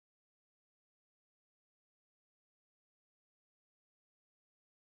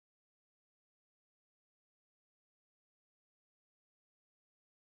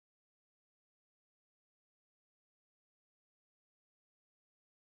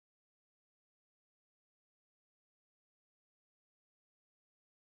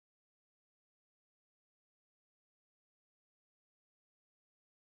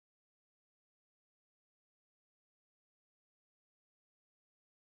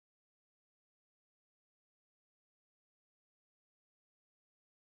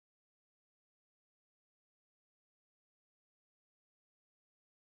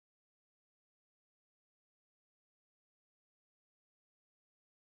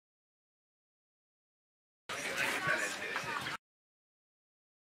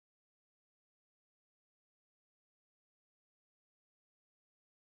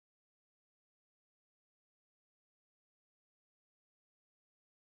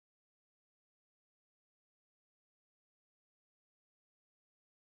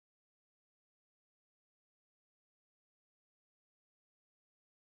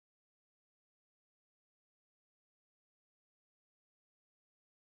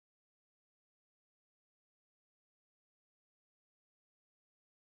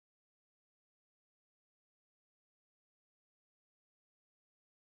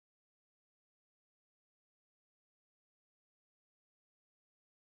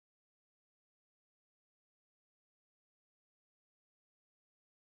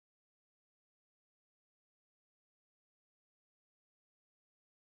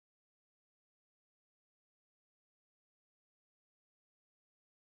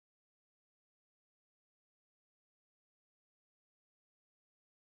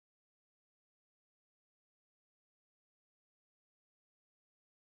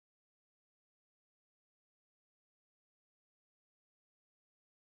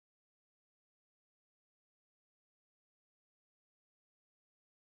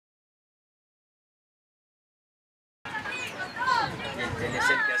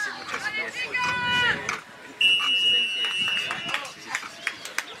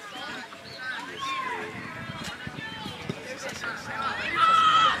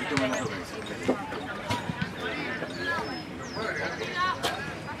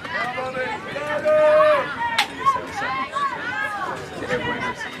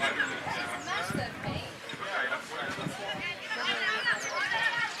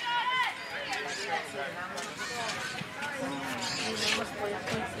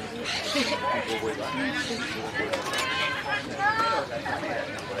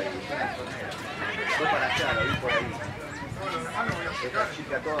por ahí. Esta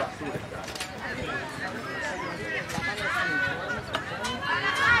chica toda azul está.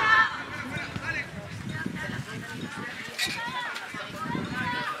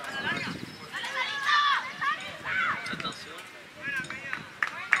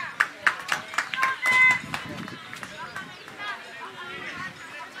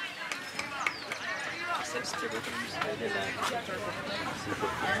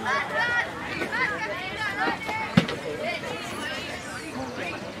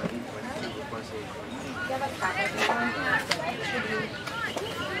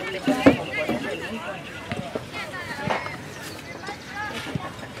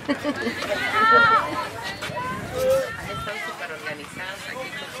 Están súper organizadas aquí.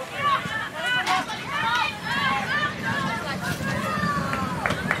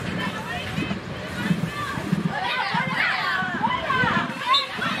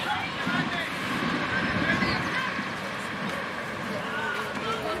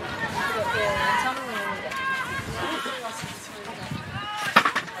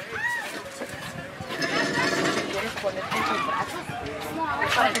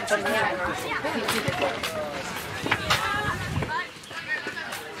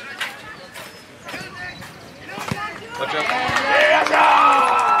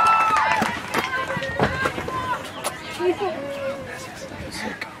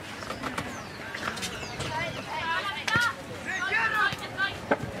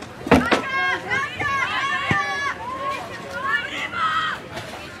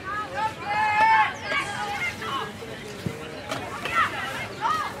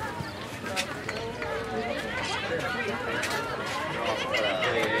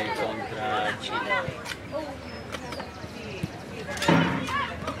 Contra Chile.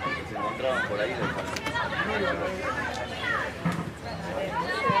 Se encontraban por ahí de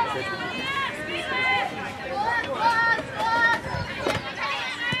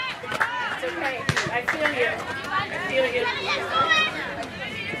I feel you. I feel you.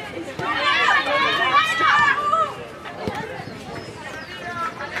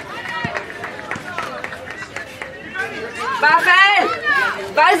 Raphaël,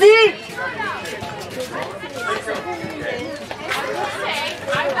 vas-y.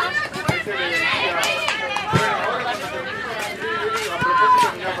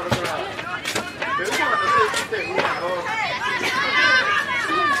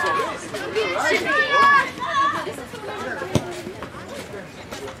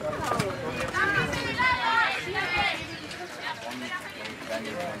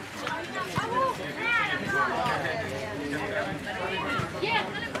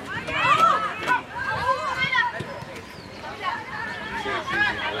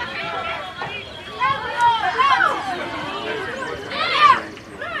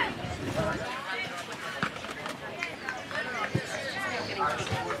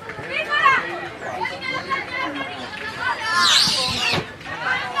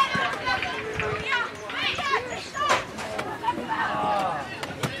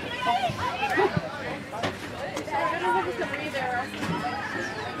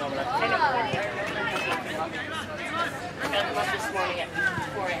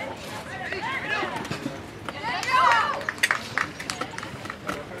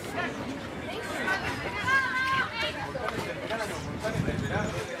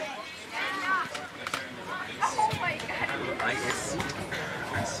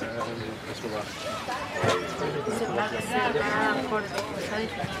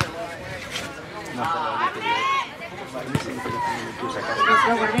 ASQ.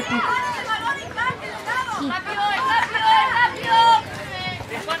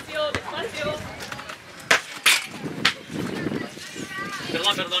 Despacio, despacio.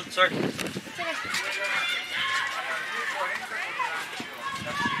 Perdón, perdón, sorry.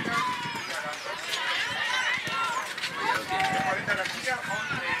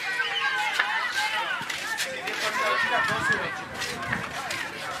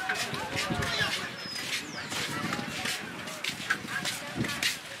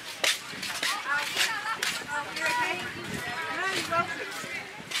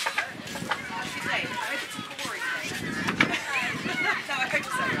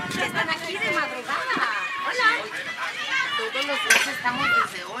 Están aquí de madrugada. Hola. Todos los días estamos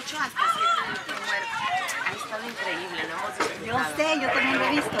desde 8 hasta 7 de la muerte. Ha estado increíble, lo hemos disfrutado. Yo sé, yo también lo he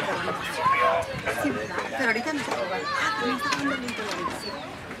visto, pero no. Sí, ¿verdad? Pero ahorita no está jugando. Ah, también está jugando bien ahorita, sí.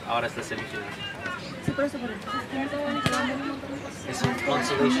 Ahora está semifinal. Sí, por eso, pero entonces Es un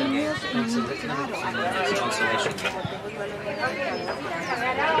consolation game. Consolation game.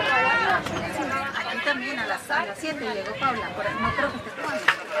 Aquí también a las 7 llegó Paula, pero no creo que esté jugando.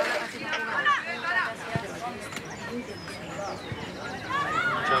 Ahora casi no jugamos.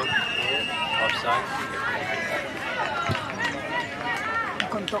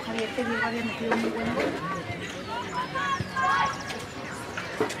 Javier que Diego había metido muy buen gol.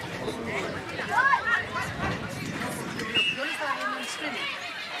 Yo lo estaba viendo en streaming.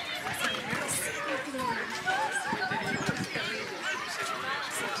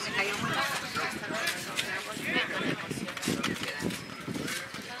 Me cayó muy bajo.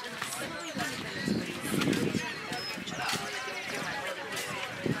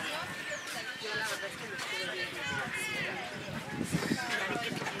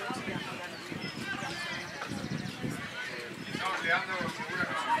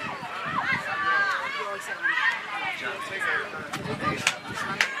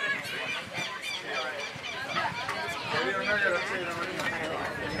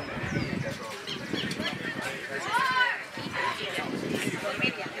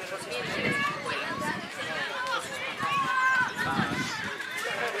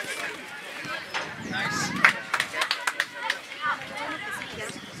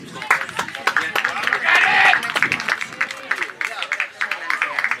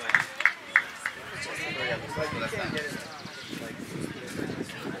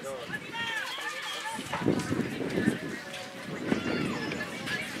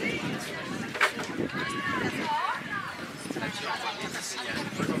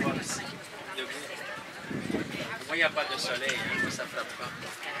 Moi, il n'y a pas de soleil, hein, moi, ça frappe pas.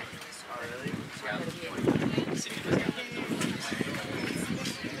 Regarde, c'est mieux parce qu'il y a un peu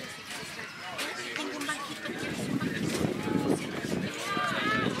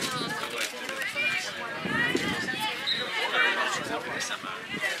de ça marche.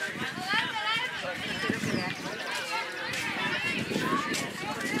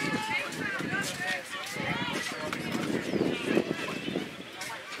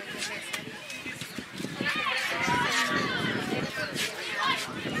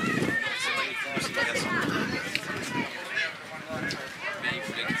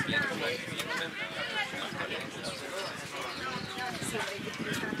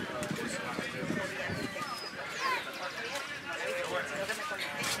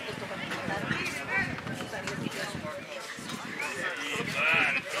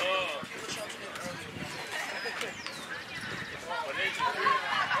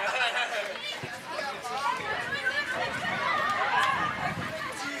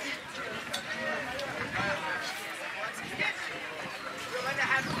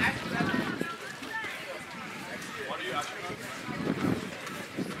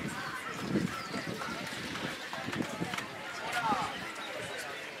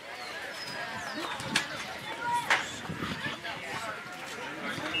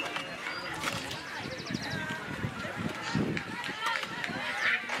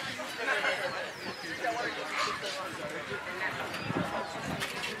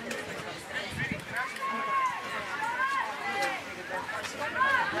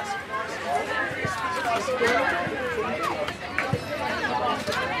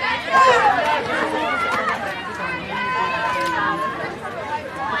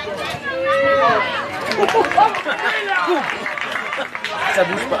 Ça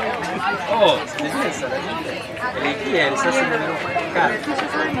bouge pas. Oh, c'est désolé, ça, la vie. Elle est qui, elle? Ça, c'est le numéro 4.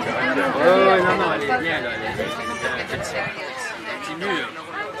 Oh, non, non, elle est bien, là. Elle est petit mur.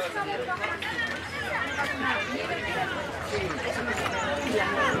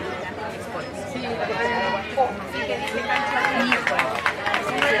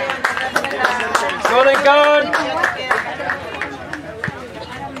 Gone, gone!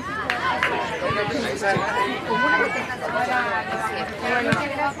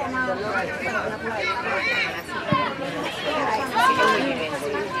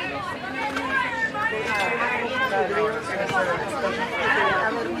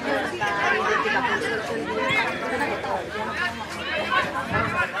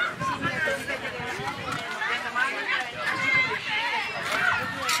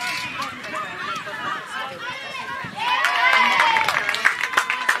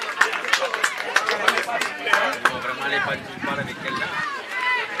 Vraiment aller pas du mal avec elle là.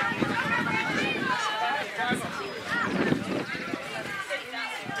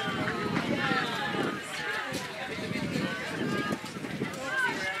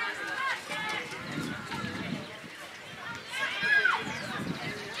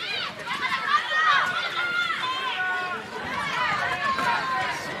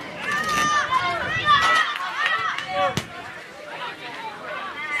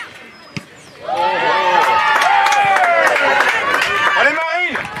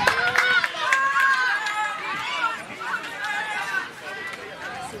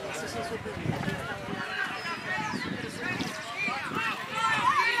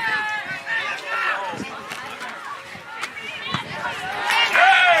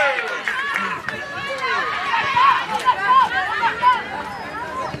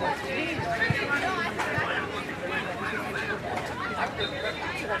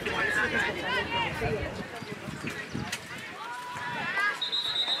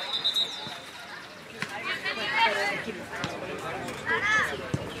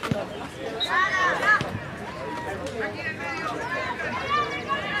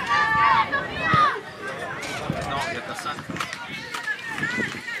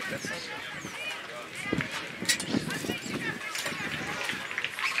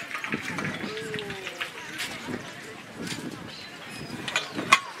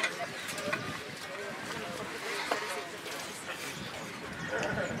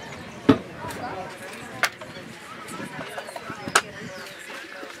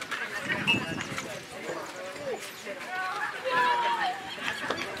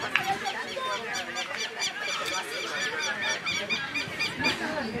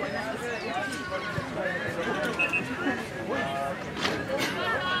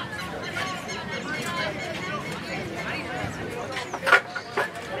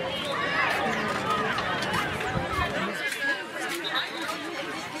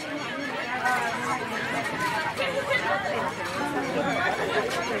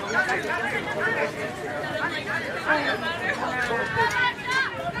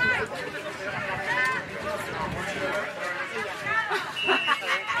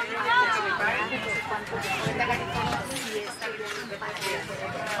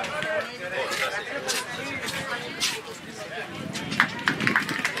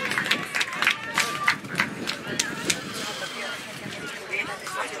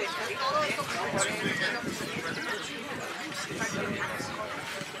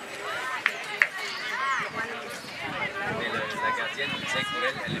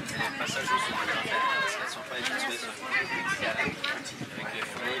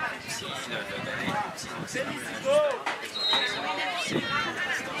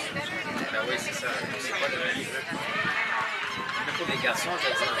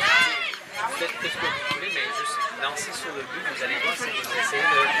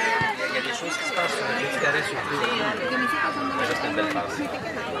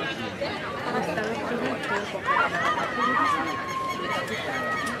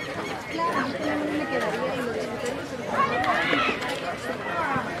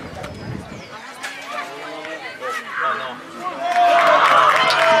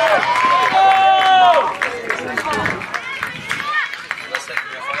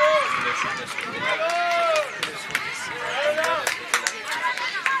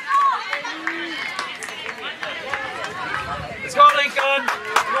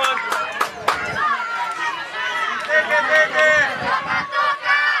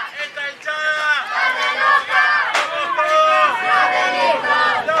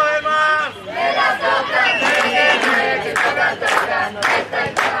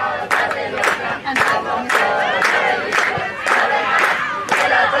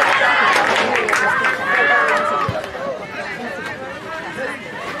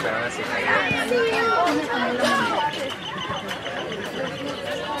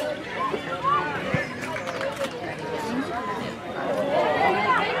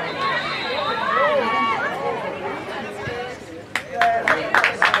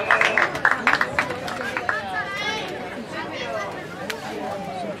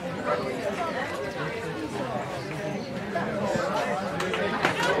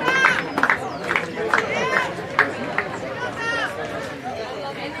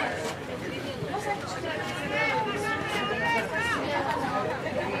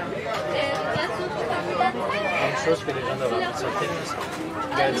 Chose que les gens doivent avoir sur le tennis.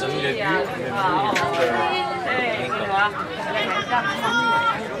 Elles ont mis le but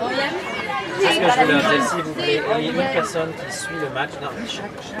c'est ce que je voulais leur dire, s'il vous plaît. Il y a une personne qui suit le match. Non,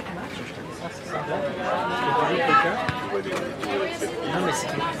 chaque match, je te dis ça, c'est ça. Il y a toujours quelqu'un. Non, mais c'est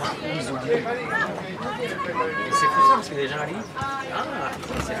qu'ils oublient. Et c'est fou ça parce que les gens arrivent. Ah,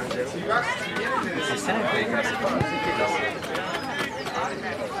 c'est 1-0. C'est simple, les gars, c'est pas compliqué.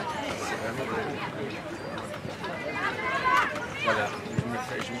 C'est vraiment compliqué. Voilà,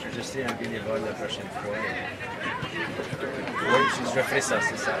 je sais un bénévole la prochaine fois. Oui, je ferai ça,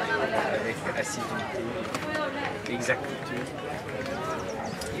 c'est ça, avec assiduité, exactitude.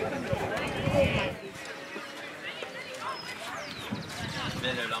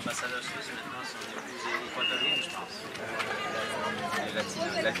 Mais l'ambassadeur suisse maintenant sont les équatoriens, je pense. Les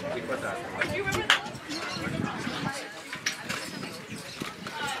latinos, l'Équateur.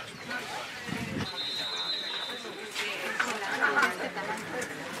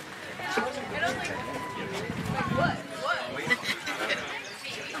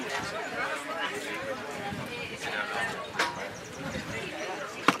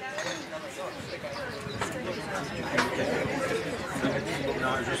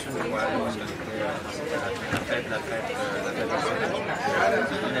 Non, juste une fois, parce que c'était la fête nationale.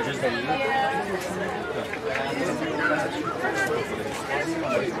 On a juste allé.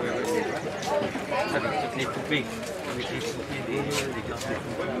 Avec toutes les poupées. Avec les poupées des grandes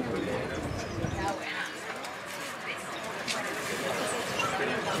poupées.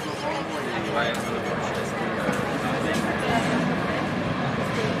 Ouais,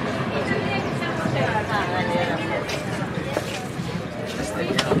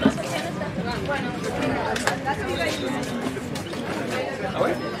 ah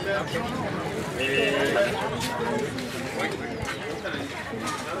ouais?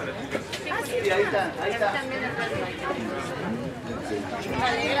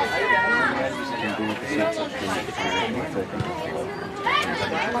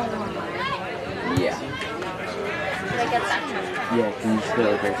 Yeah. Yeah, can you spell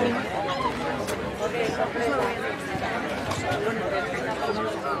it right there?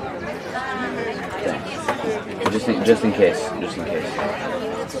 Just in case.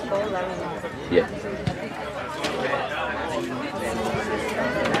 Yeah.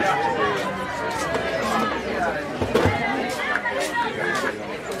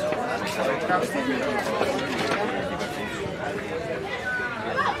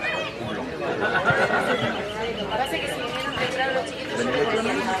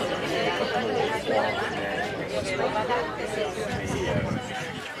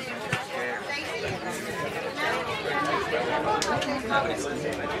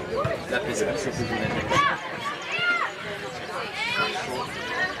 La pesca, c'est plus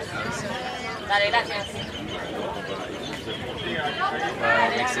Dale, gracias.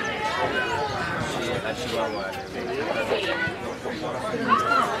 Mexico. La Chihuahua.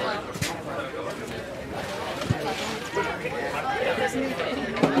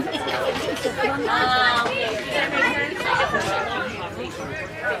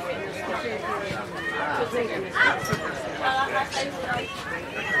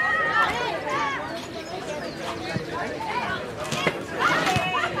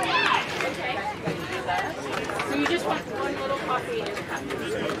 So you just want one little coffee and a cup.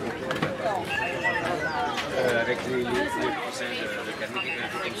 Avec les coussins de carnet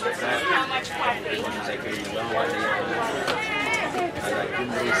qui sont faits, on nous accueille là, on va aller à la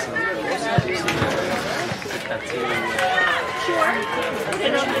Quito ici,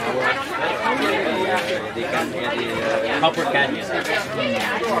 des canyons, des Copper Canyon.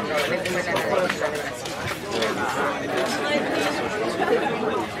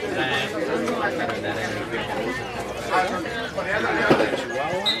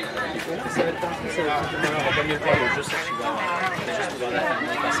 Y nos organizamos por el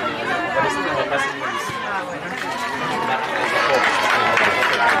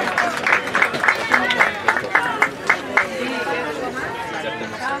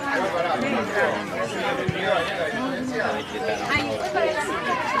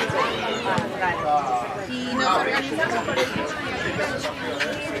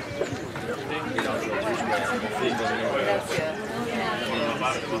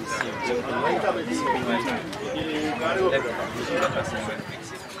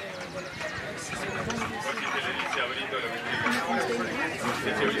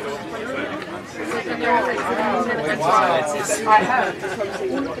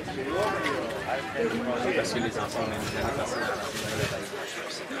Parce que les enfants, même l'année passée,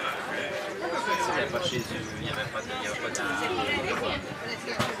 c'était pas chez eux, il n'y avait pas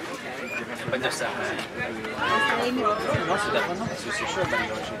de serpent. Non, c'était pas non, parce que c'est chaud d'aller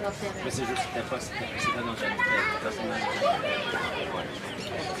loger. Mais c'est juste, c'était pas dans un hôtel.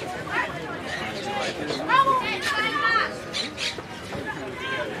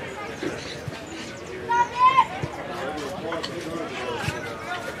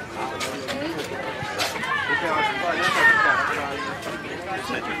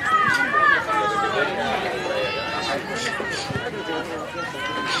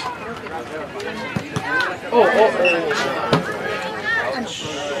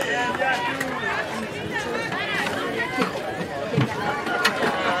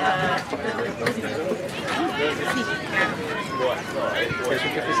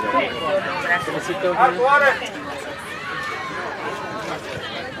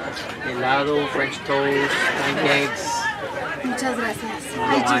 Helado, French toast, pancakes. Muchas gracias.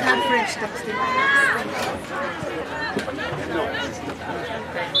 I just have French toast.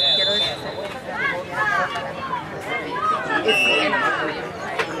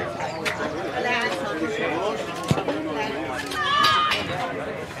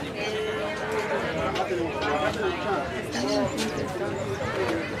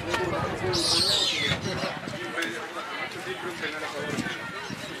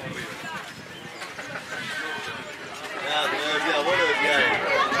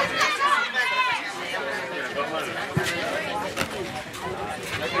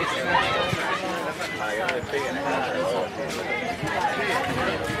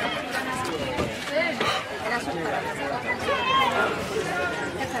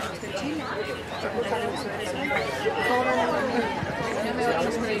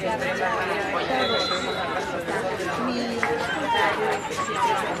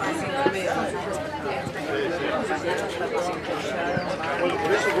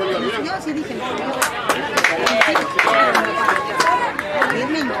 Yo sí dije,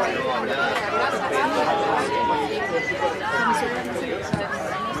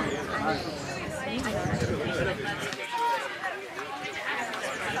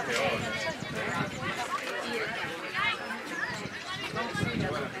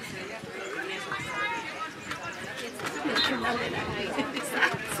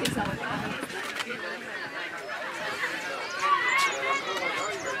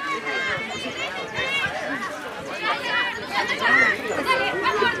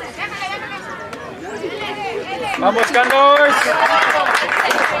 ¡Vamos, Carlos!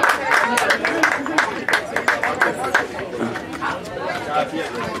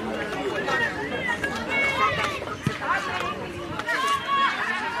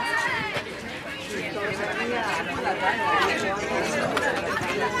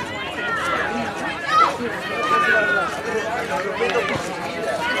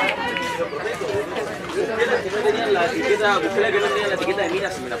 Busqué la que no tenía la etiqueta de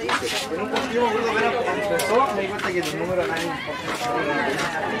miras y me la puse. En un partido me acuerdo que era cuando empezó, me di cuenta que tu número era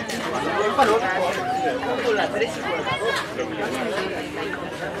Con la 3 y con la 2.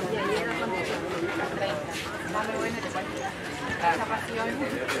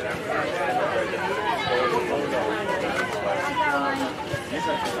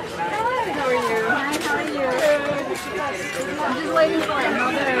 I'm just waiting for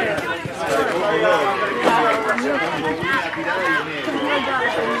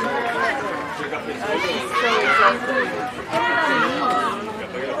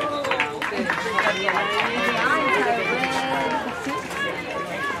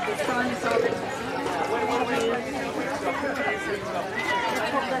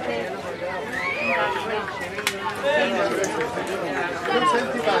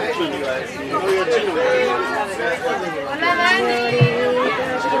Hola, Dani.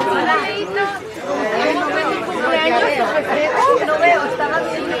 Hola, Hito. ¿Feliz cumpleaños? No veo,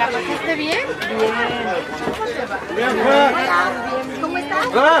 ¿estabas bien? ¿La pasaste bien? Bien. ¿Cómo estás?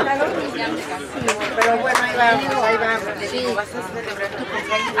 pero bueno, ahí va, sí. Vas a celebrar tu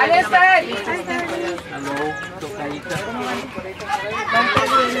cumpleaños. Ahí está. Aló, tocadita.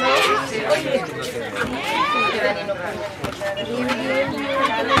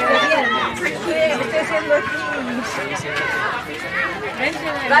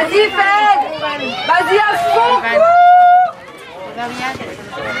 Vas-y, Fred. Vas-y à fond.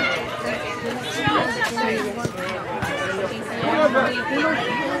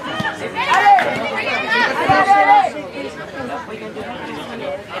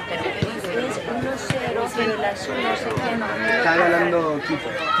 Estaba hablando Quito.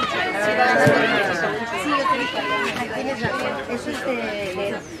 Sí, yo te dije, tienes razón. Eso es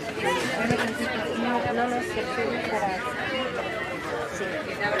de no nos sirve para... Sí.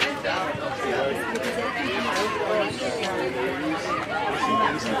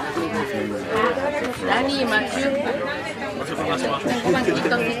 Dani, Matthew. Un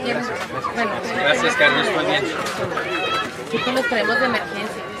banquito si quieres. Bueno, Gracias, Carlos, muy bien. aquí los traemos de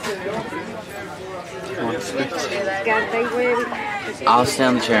emergencia. I'll stay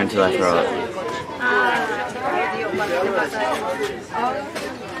on the chair until I throw up.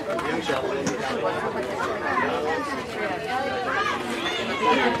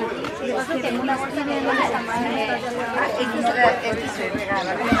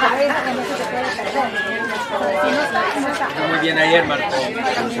 Muy bien ayer, Marco. Un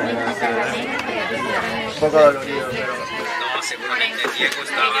poco dolorido, pero... No, seguramente Diego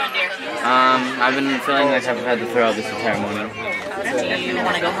estaba. I've been feeling like I've had to throw up this entire morning. Do you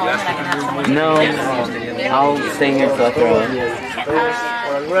want to go home and I can have someone? No, I'll stay here till I throw up.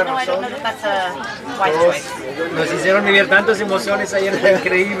 Por alguna No, I don't razón, know that that's a wise choice. Nos hicieron vivir tantas emociones ayer, fue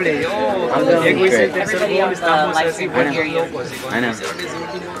increíble. Oh, Diego hizo el tercer gol, estamos así vueltos locos. Y cuando hicieron ese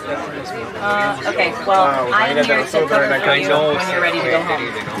último, Okay, well, I am here to cover for you know, when you're ready to go home,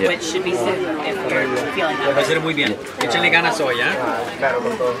 Yeah. which should be soon if you're feeling that va a way. ser muy bien. Échenle ganas hoy, ¿eh? claro,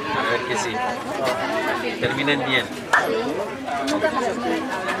 con todo. A ver que sí. Terminen bien.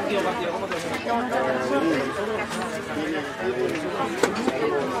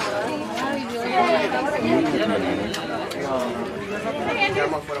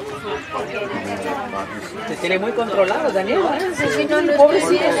 Te tiene muy controlado, Daniel. Sí, no,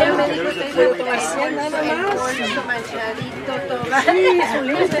 pobrecito, puede tomar 100 nada más. Sí, es un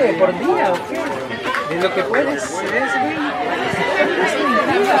límite por día, ¿o qué? Es lo que puedes. Es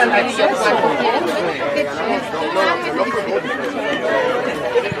el acceso.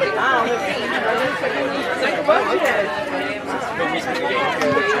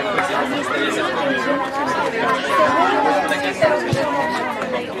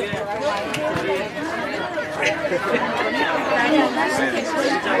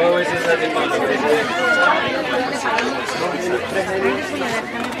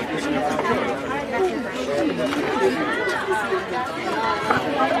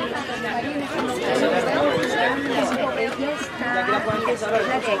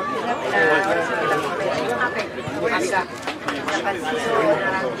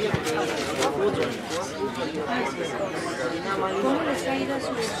 ¿Cómo les ha ido a sus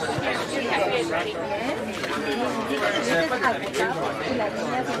de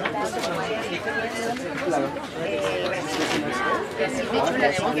hecho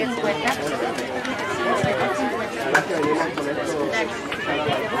la seguí en cuenta.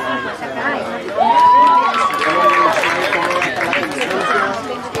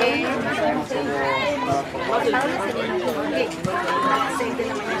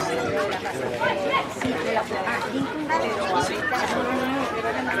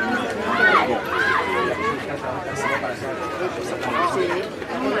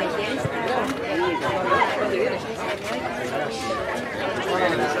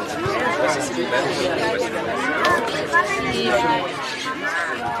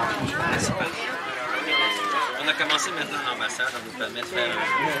 On a commencé maintenant à l'ambassade, on nous permet de faire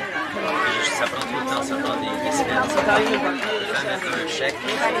ça prend tout le temps, ça prend des semaines, ça prend un chèque, on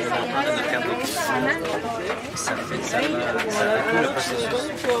a notre carte de crédit, ça fait tout le processus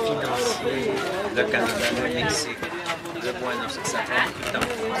financier, le Canada, le Mexique, le Buenos, ça prend beaucoup de temps,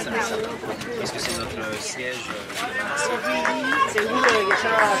 parce que c'est notre siège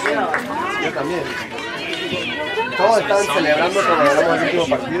Yo también. Todos estaban celebrando cuando ganamos el último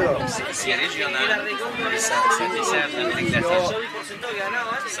partido. C'est régional, ça dessert l'Amérique latine.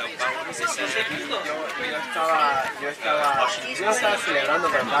 Sao Paulo, c'est ça. Yo no estaba celebrando,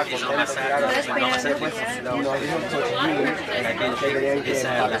 pero estaba contento. Claro, nos dijo que querían que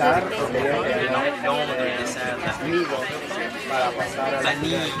empatar, o querían que ganar amigos para pasar a la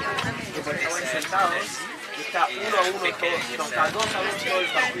final. Está 1-1 todo, está 2-1 todo el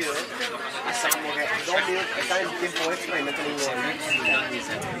partido, hasta como que 2 minutos, está en tiempo extra y meten un gol.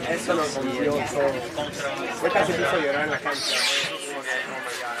 Eso lo rompió todo. Fue casi me hizo llorar en la cancha.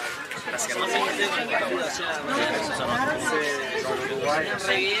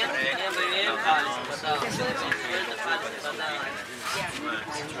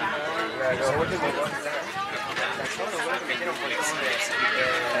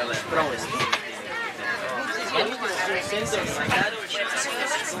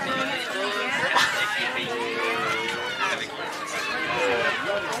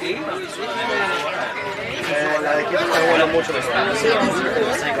 La de Quito me vuela mucho,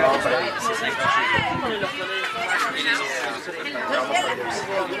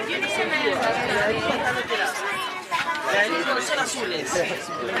 Son azules.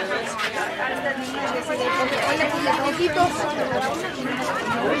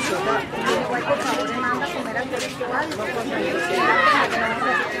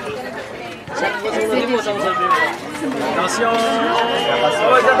 Attention!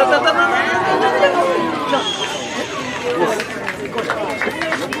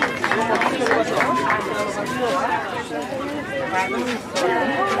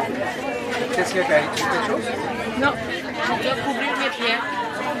 Qu'est-ce que tu as dit? Quelque chose? Non, je dois couvrir mes pieds.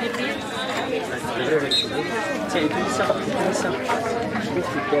 Mes pieds. Tiens, utilise ça. Je vais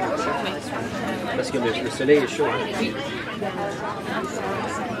expliquer avec ça. Parce que le soleil est chaud. Hein? Oui.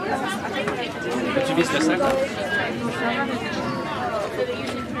 Tu vises le sac?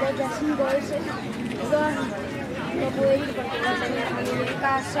 No pude ir porque no tenía familia en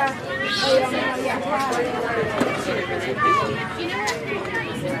casa, hoy vamos a viajar.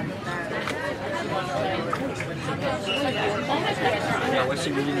 Voici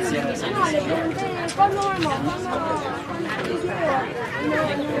une Indonésienne. No, le pregunté cuándo vamos, y no dijo nada.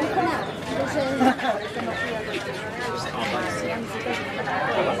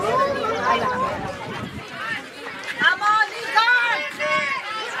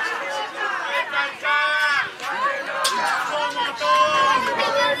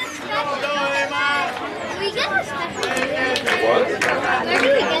 Where do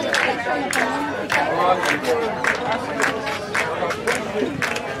we get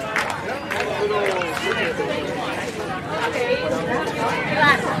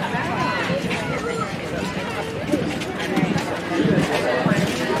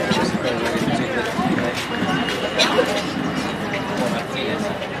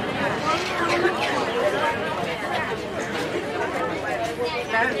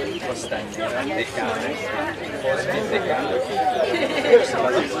tipo stagna, decade, cosmi decade.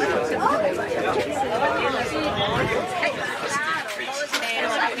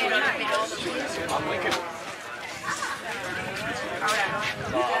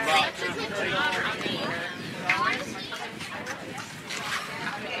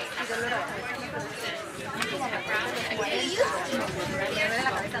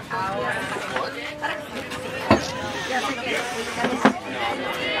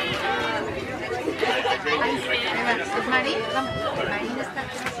 ¿Es Marín? No, Marín está.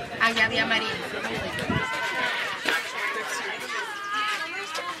 Ah, ya había Marín.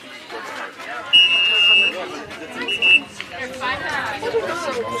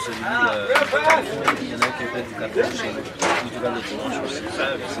 Il y en a qui ont fait du carton chez nous, ou du val de dimanche aussi.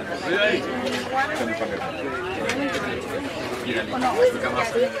 Il a les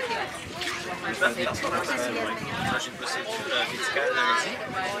j'ai une procédure médicale lundi.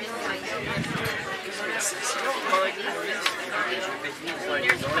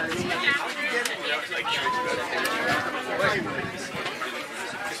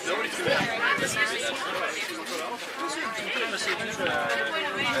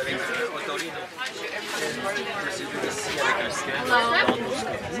 Avec Otorino. Procédure ici avec un scan dans 12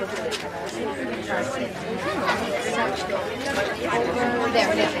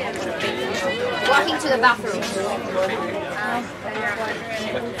 Walking to the bathroom.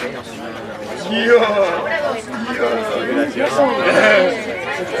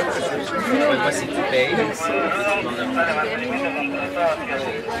 Moi, c'est tu payes, c'est tu demandes un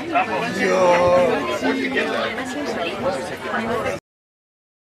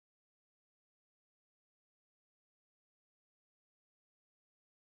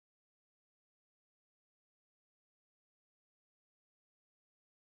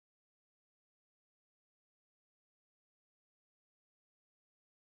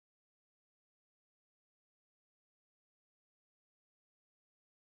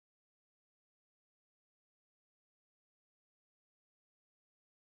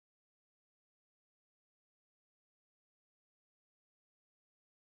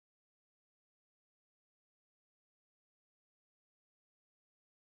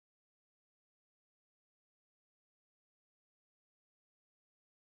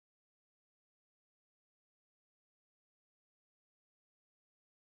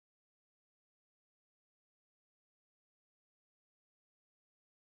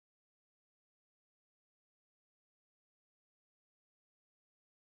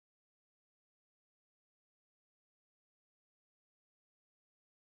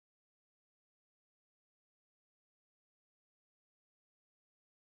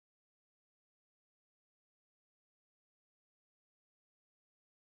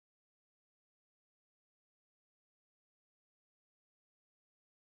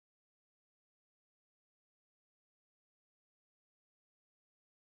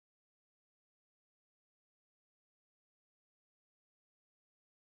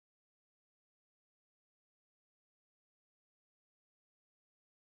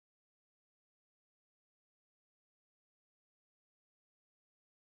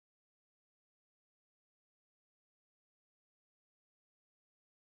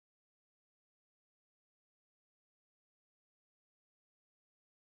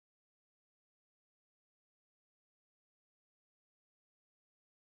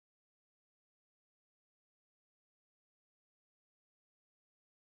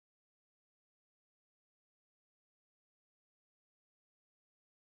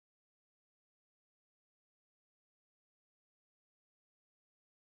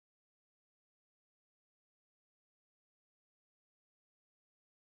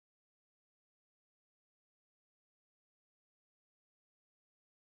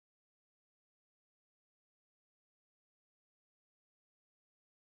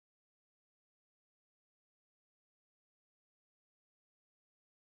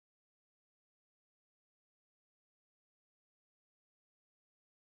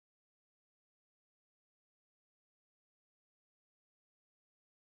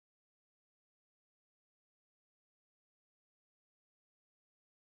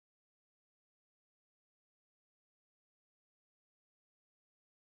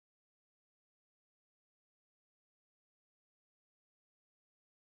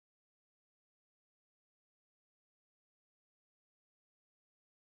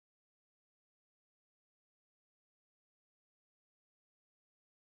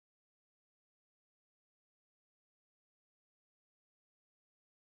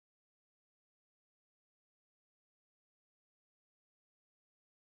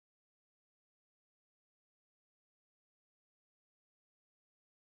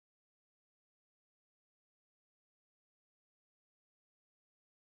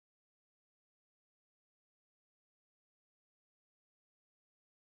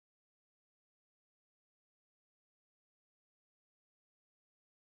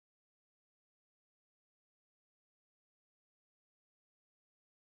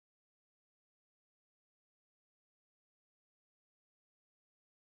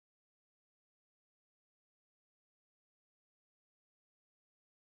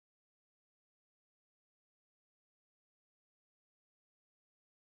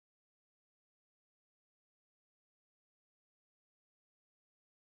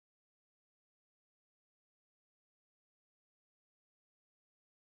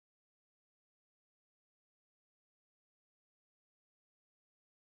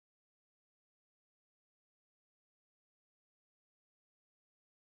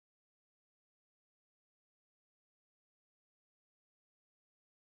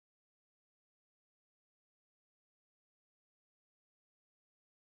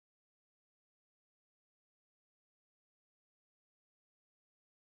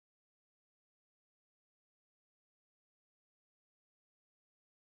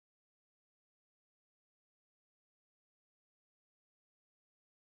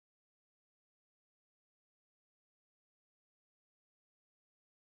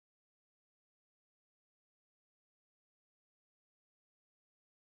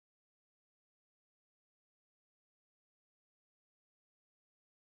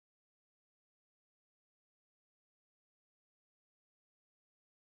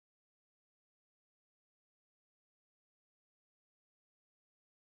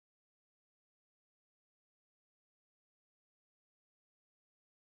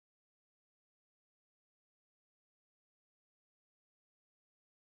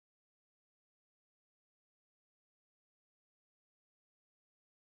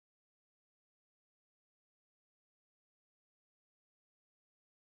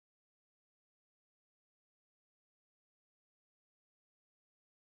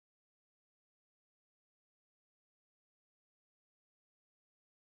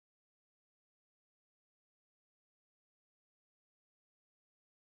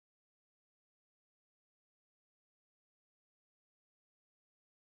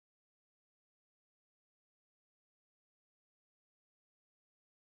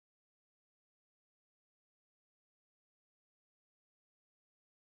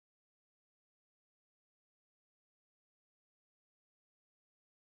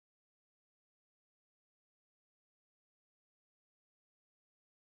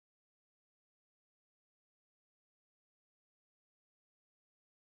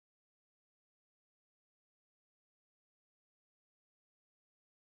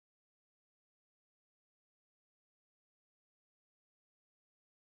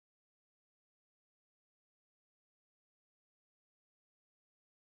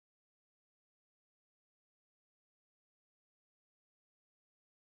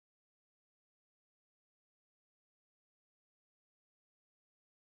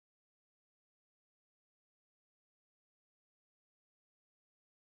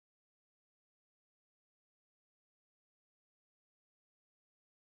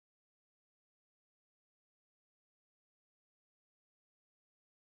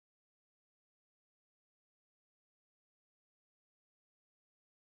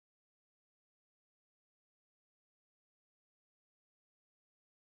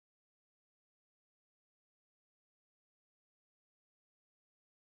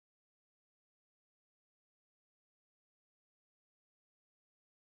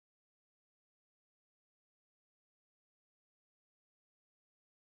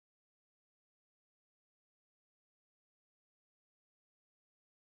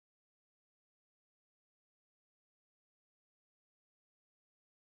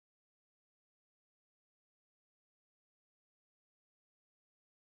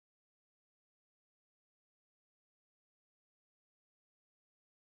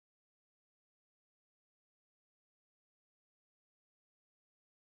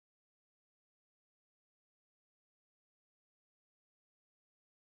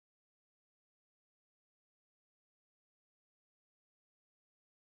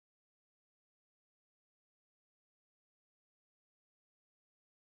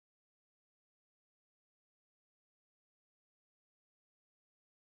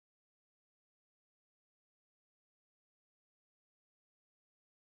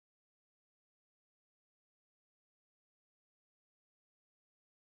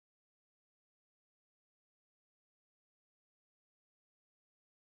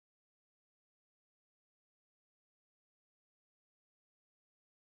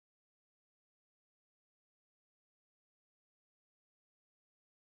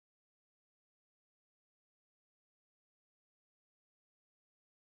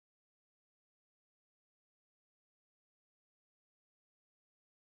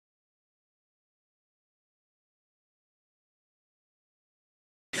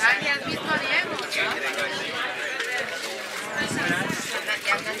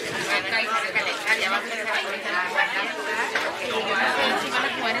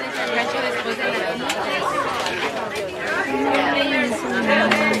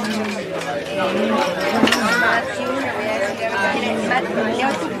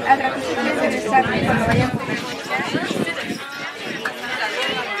Al ratito quieres regresar cuando vayan a comer.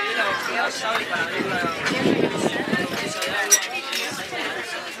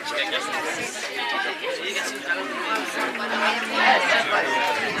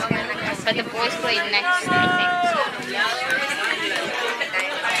 But the boys play next, I think.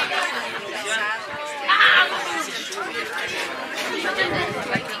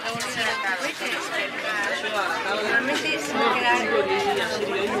 Normalmente se va a quedar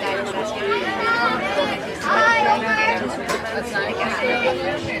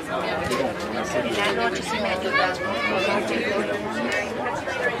en la noche sí me ha ayudado. ¿Sabes qué me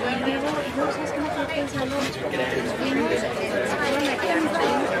quedé pensando?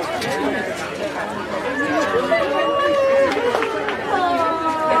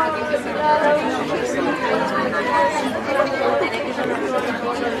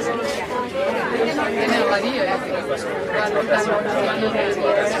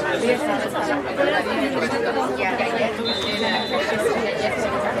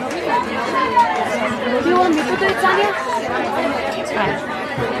 Do you want me to put it, Tanya?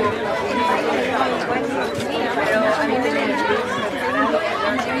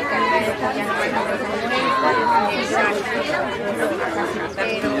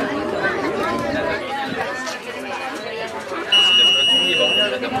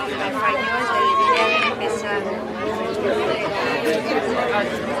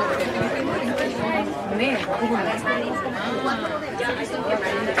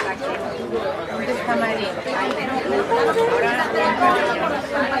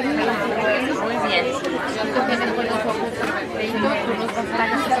 Muy bien.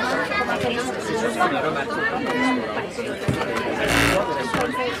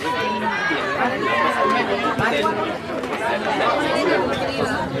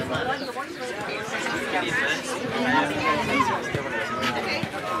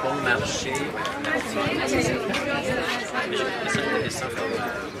 Bon marché.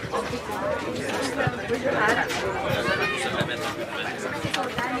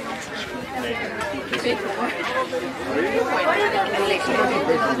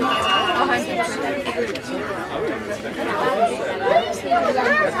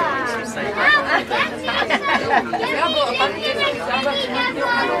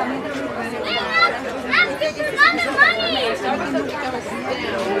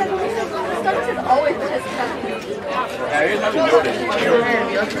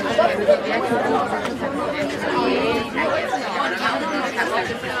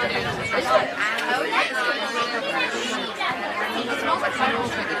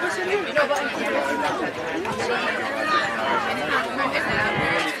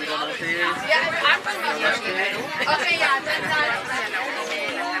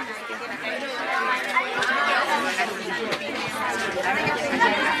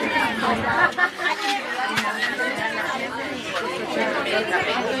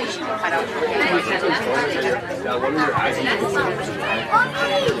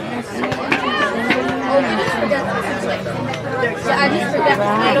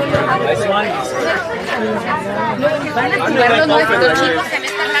 Van a jugar los chicos en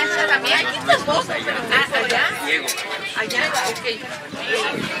esta lancha también. Allá. Allá, ok.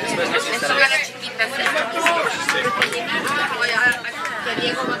 Eso van las chiquitas. Que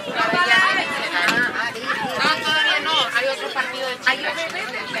Diego va a jugar allá. No, todavía no. Hay otro partido de chicas.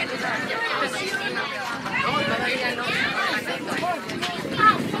 No, todavía no.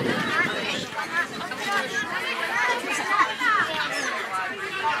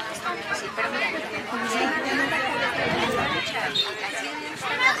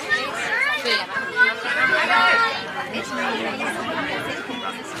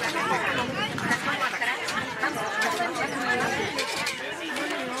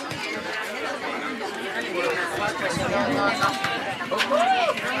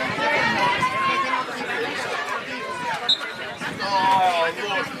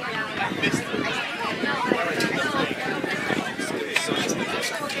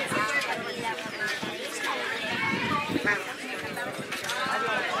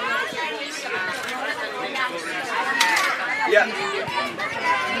 Yeah.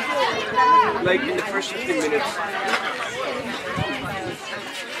 Like in the first 15 minutes.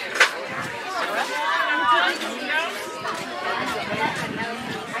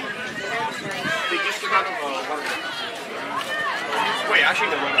 They just came out of one. Wait,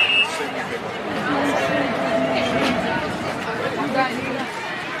 actually no, one.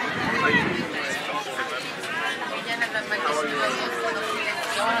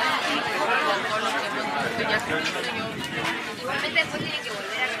 Igualmente después tienen que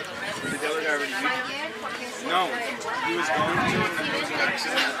volver a retomar. No, he was going to, and there was an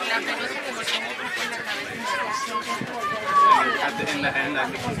accident. And in the end, I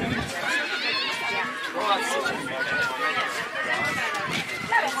think he's going to.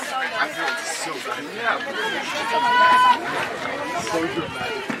 I feel so bad. Yeah. So dramatic.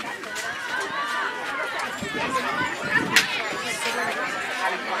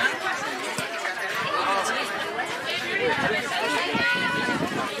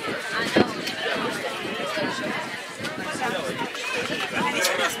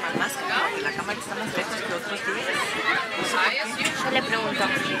 La cámara está más lejos que otros días. Yo le pregunto,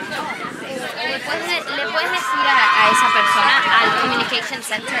 ¿le puedes decir a esa persona, al Communication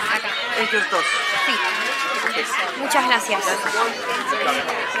Center acá? Ellos dos. Sí. Muchas gracias.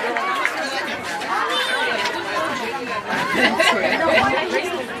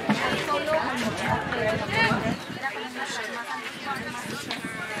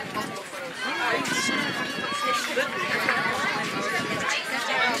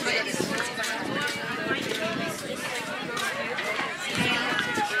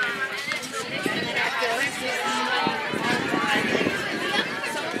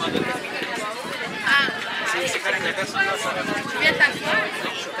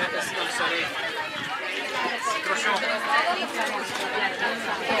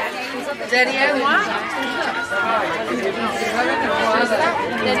 Derrière moi.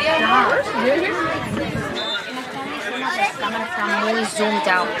 Derrière moi. La cámara está muy zoomed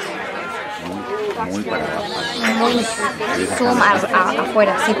out. Muy para abajo. Muy zoom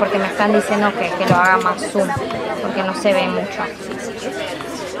afuera, sí, porque me están diciendo que lo haga más zoom, porque no se ve mucho.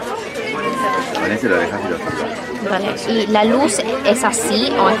 Con ese lo dejas y lo sacas. Vale. ¿Y la luz es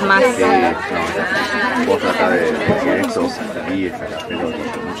así o es más? No, es así. Vos tratás de decir esto, salí y sacás, pero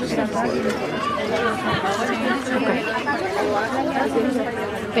mucho minutos. Okay.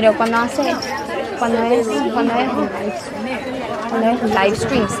 Pero cuando es live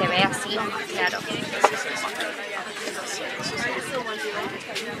stream se ve así, claro.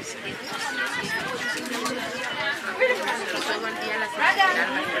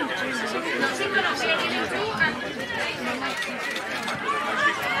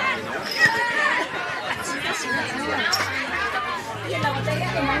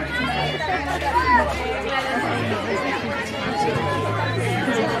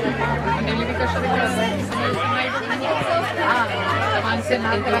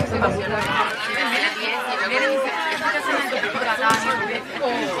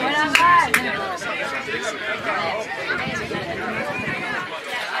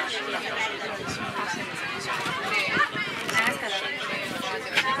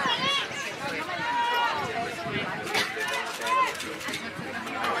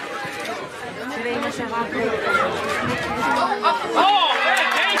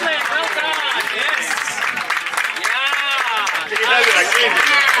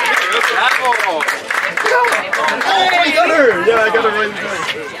 Yeah, I got her right in time.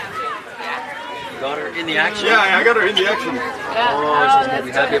 Got her in the action? Yeah, I got her in the action. Oh, she's going to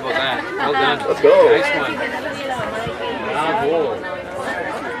be happy about that. Well done. Let's go. Nice one. Bravo.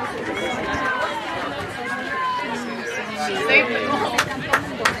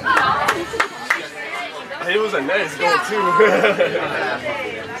 It was a nice goal too.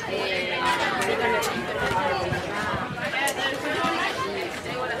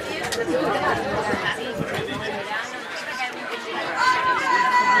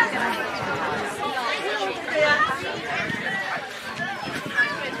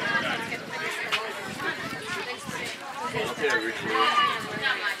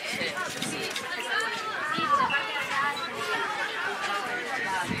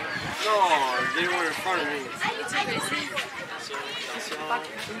 No, they were in front of me.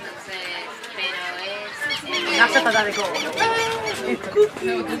 Una patada de coco.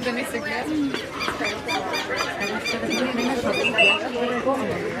 No, tú tenés secreto.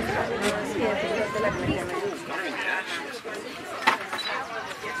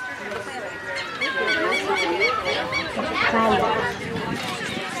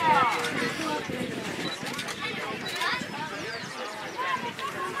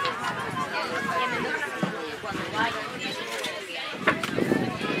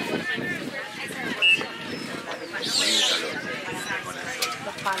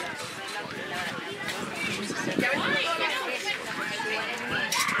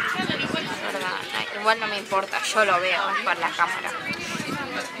 Igual no me importa, yo lo veo, es por la cámara.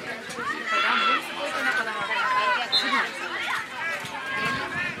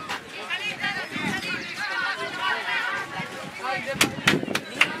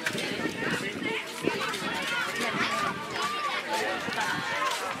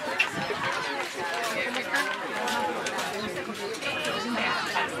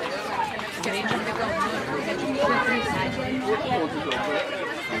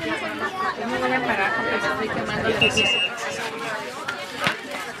 voy a parar porque me estoy quemando el piso.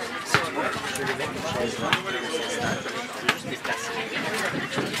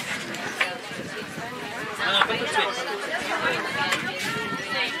 Non, non, pas tout de suite.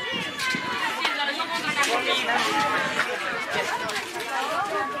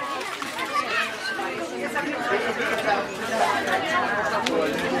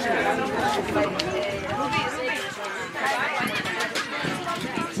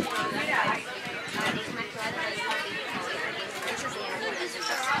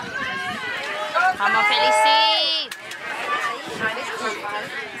 Vamos, Felici.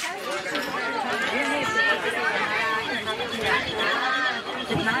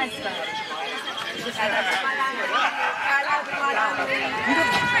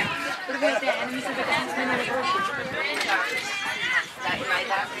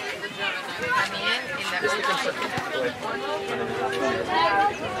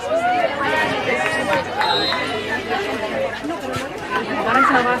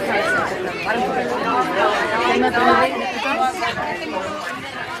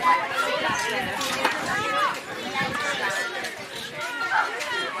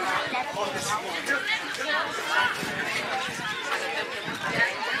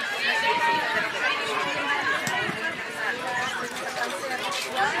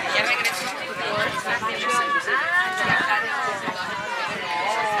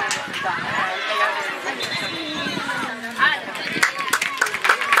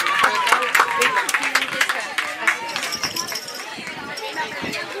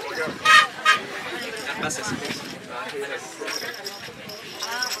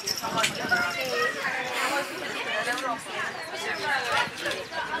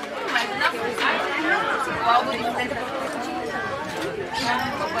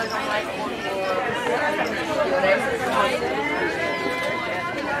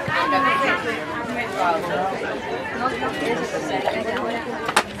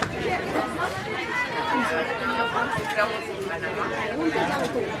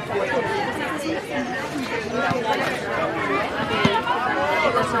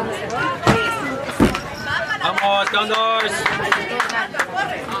 Vamos, Condors!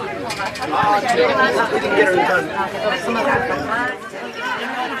 Didn't get her done.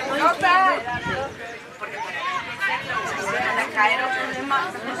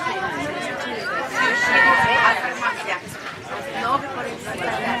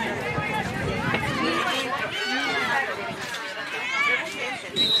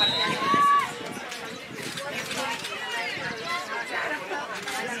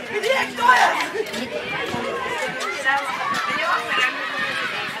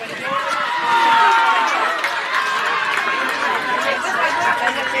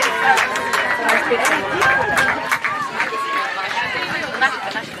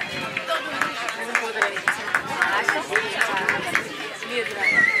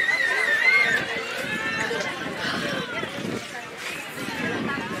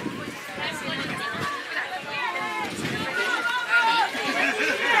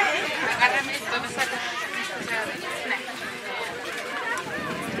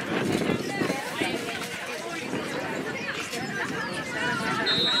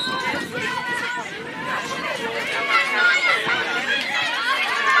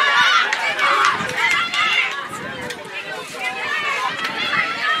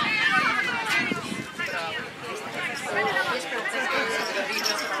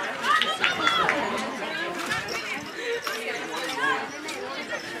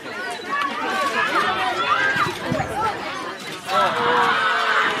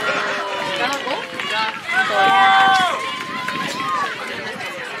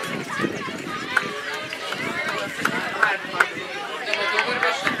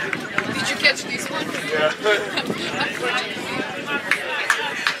 Did you catch this one? Yeah.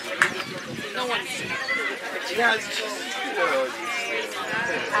 No one. Yeah, it's just,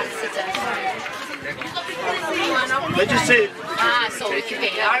 they just say, So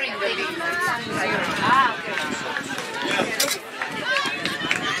they are in the league.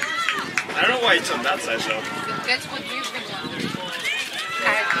 I don't know why it's on that side though. That's what you've been doing.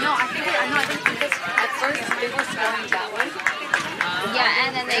 No, I think because at first they were scoring that way. Yeah,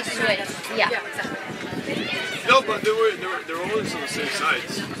 and then they switched. Yeah. No, but they're always on the same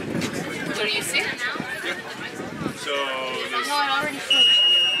sides. So you see? Yeah. So there's, No, I already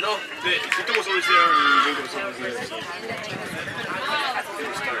switched. no, Quito was always there and Quito was always there. So.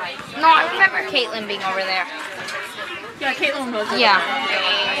 No, I remember Caitlin being over there. Yeah, Caitlin was. Yeah.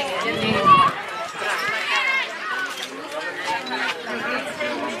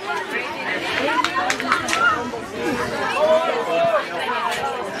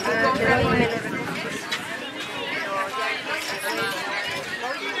 Yeah.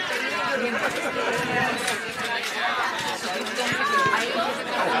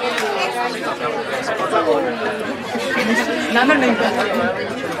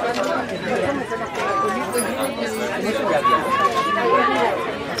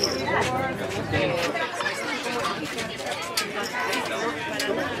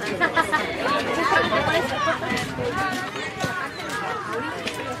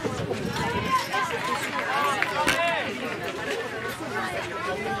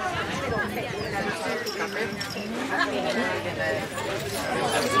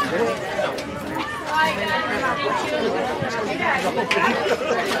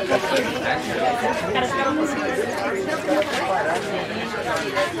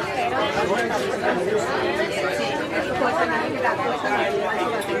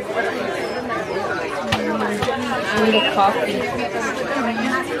 Need a coffee.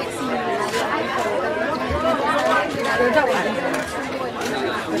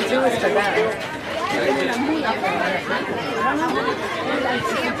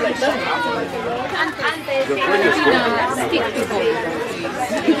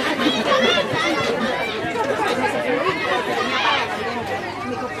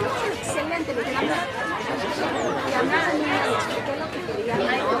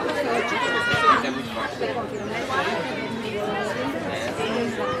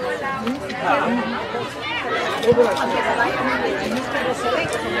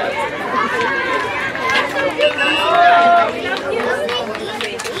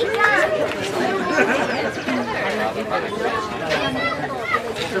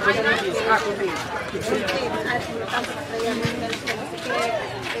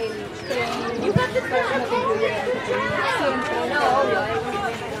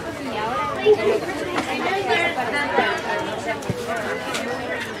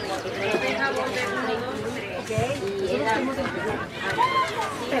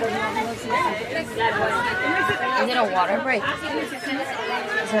 Is it a water break?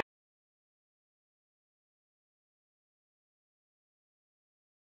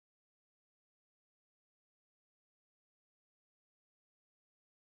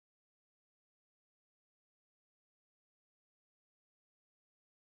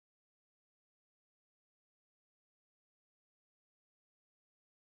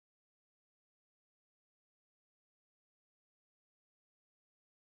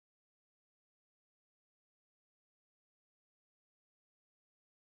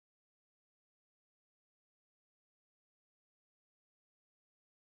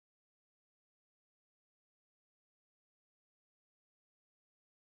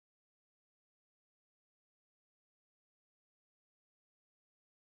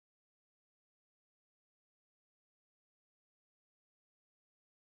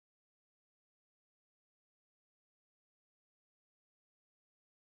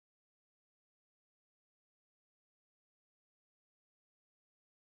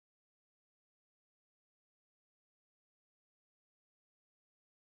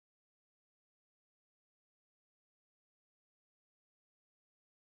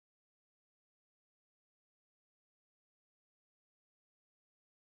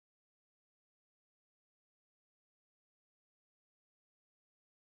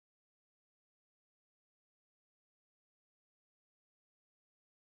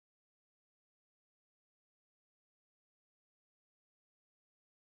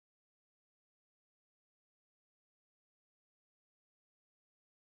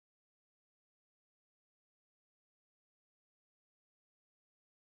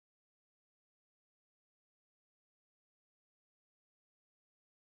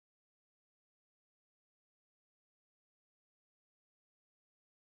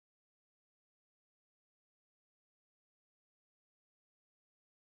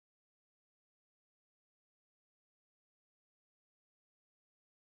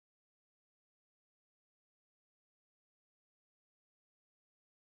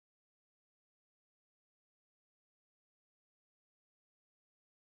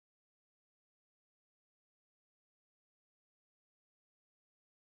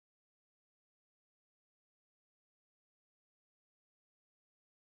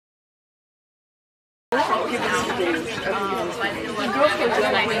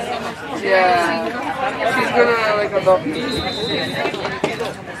 Yeah, she's gonna like adopt me.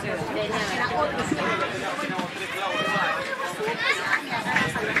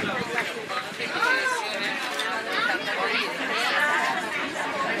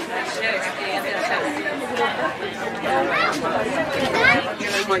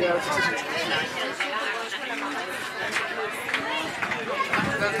 Oh my god.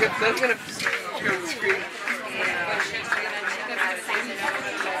 That's gonna scream.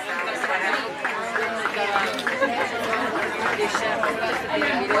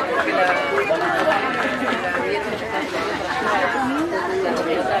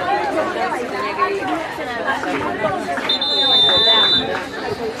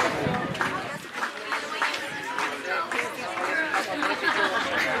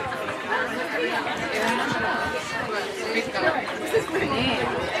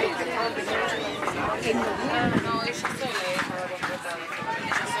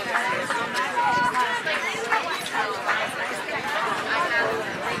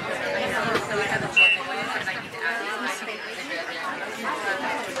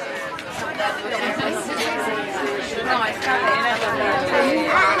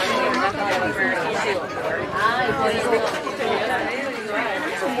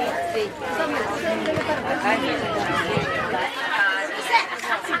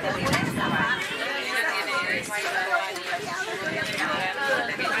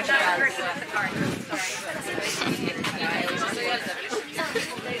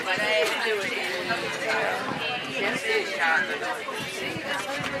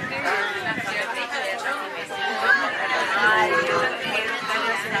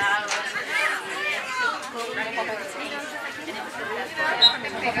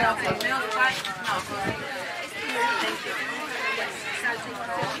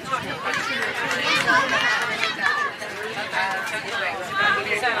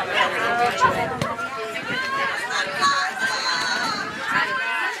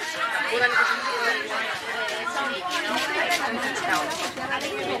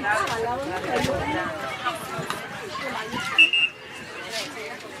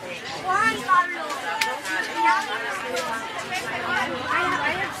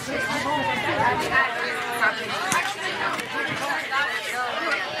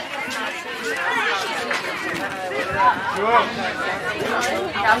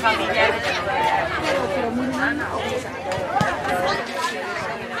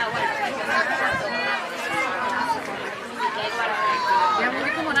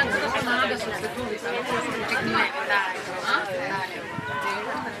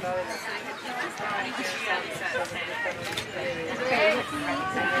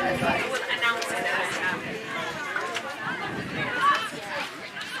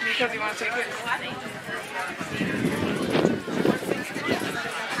 Because you want to take it?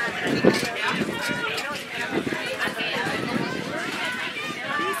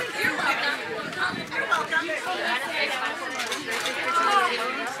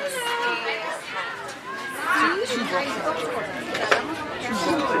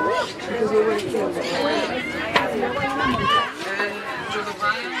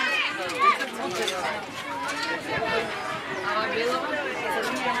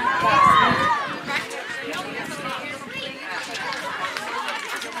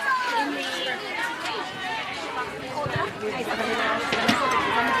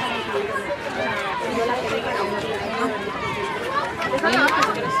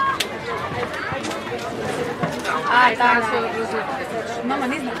 Ah, está. Mamá,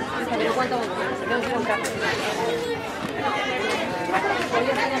 misma. Pero cuánto tengo que comprar.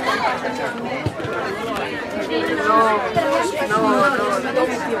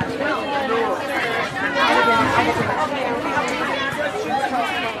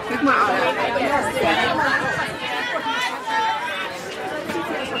 Take my eye.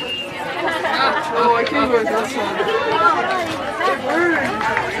 Oh, I can't wear this one. It burns.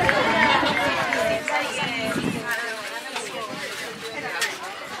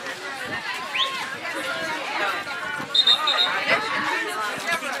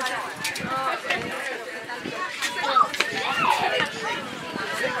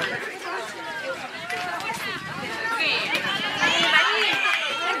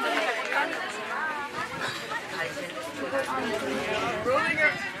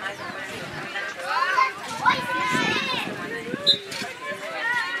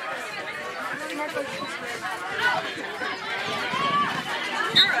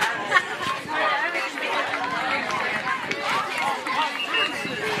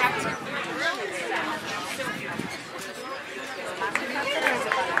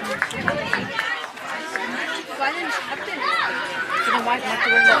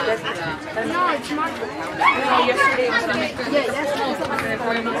 No, it's not. No, yesterday was yeah,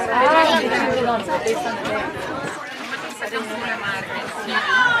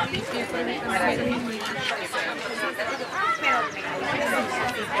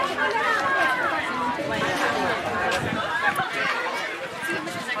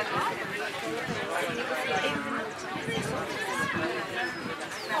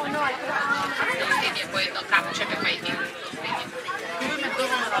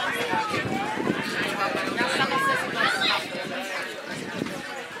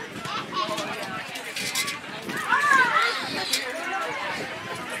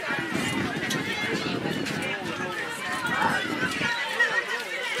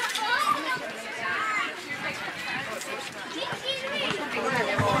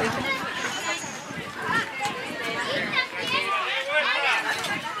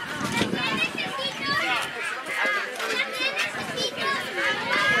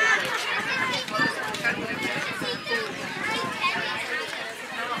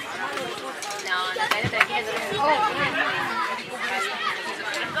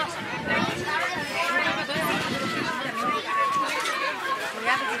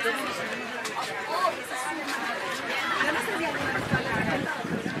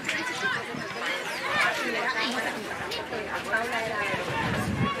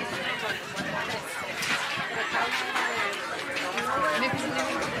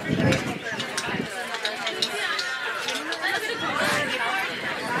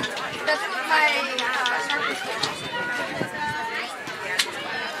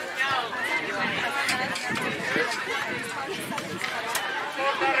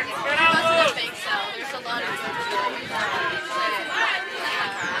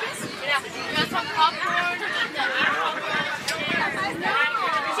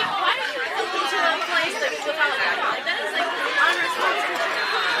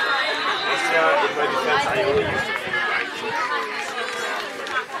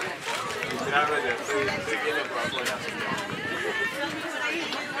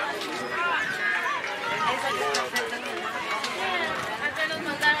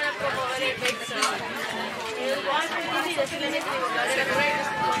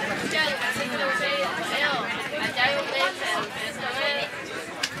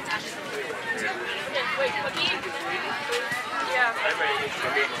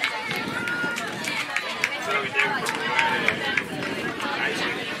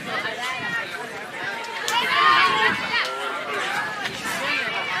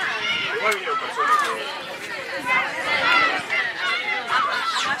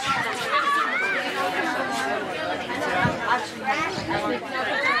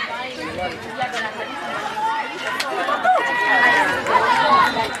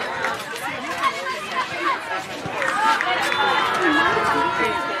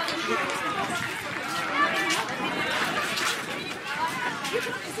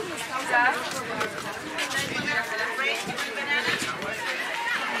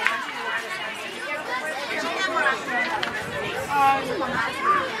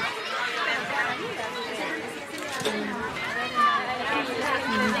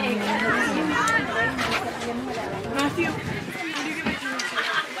 Matthew.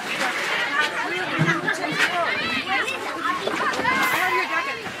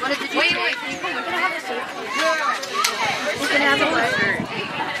 Wait, wait, can you come? We're gonna have a shirt. We're gonna have a shirt.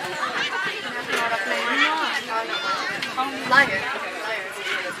 Liar.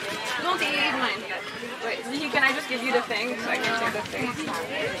 Don't eat mine. Wait, can I just give you the thing so I can take the thing?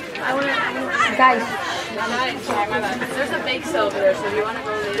 Guys. Sorry, my bad. There's a bake sale over there, so if you want to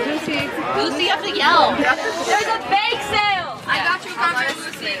go later. Lucy, you have to yell. There's a bake sale. I got you covered,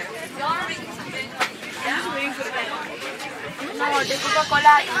 Lucy. No, de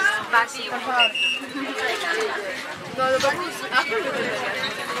Coca-Cola y vacío. Por favor. No, the bubbles after the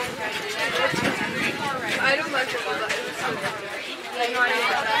I don't like it, but it was so good. Yeah, no,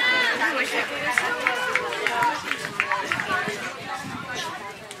 I wish I could.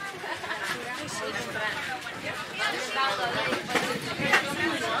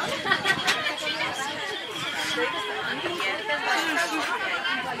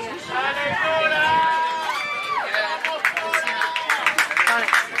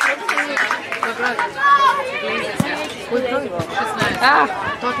 Ah,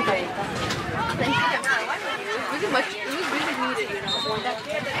 don't be great. It was really needed, you know.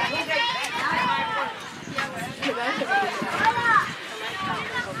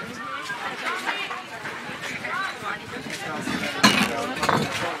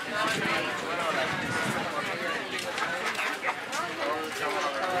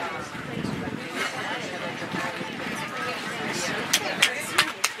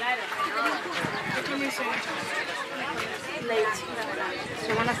 Late. So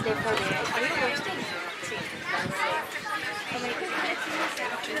wanna stay for the. Are you roasting?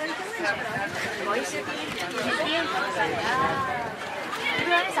 Voice. To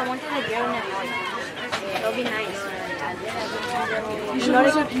be honest, I wanted a girl in a morning. That would be nice.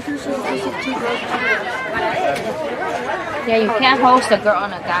 Yeah, you can't host a girl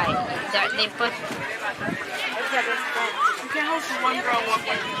and a guy. They put. You can't host one girl, one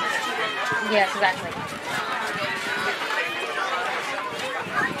boy. Yes, exactly.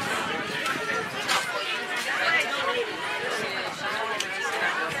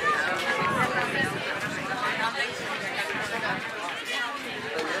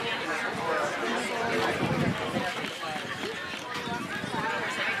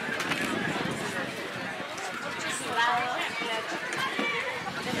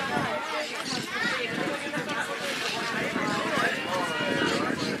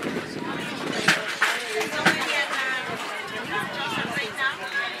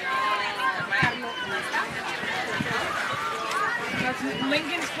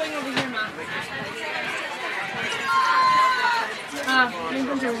 Lincoln's playing over here, Ma. Ah,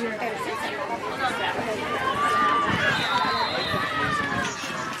 Lincoln's over here.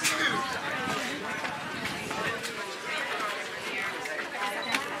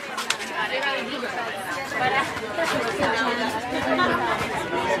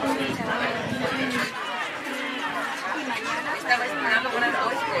 Estaba esperando una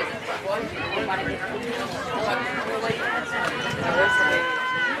noche.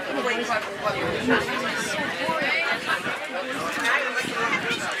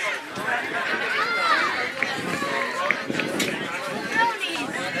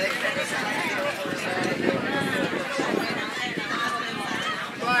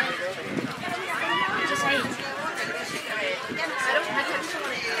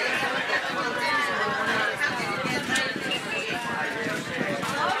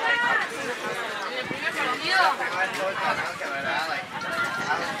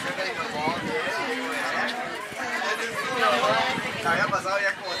 Había pasado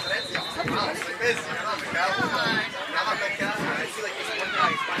ya como 3 y wow, soy pésimo, no, me cago. Nada más me queda, I feel like this one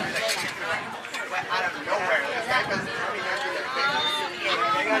guy went out of nowhere. This guy was coming at me like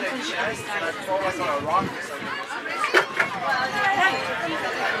they got a chest and I throw us on a rock or something.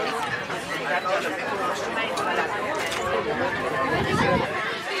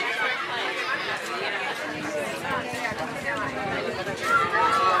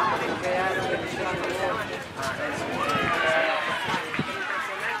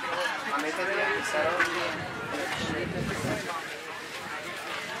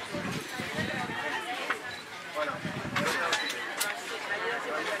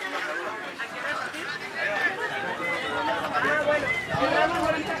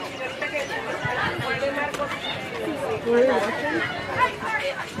 Bueno.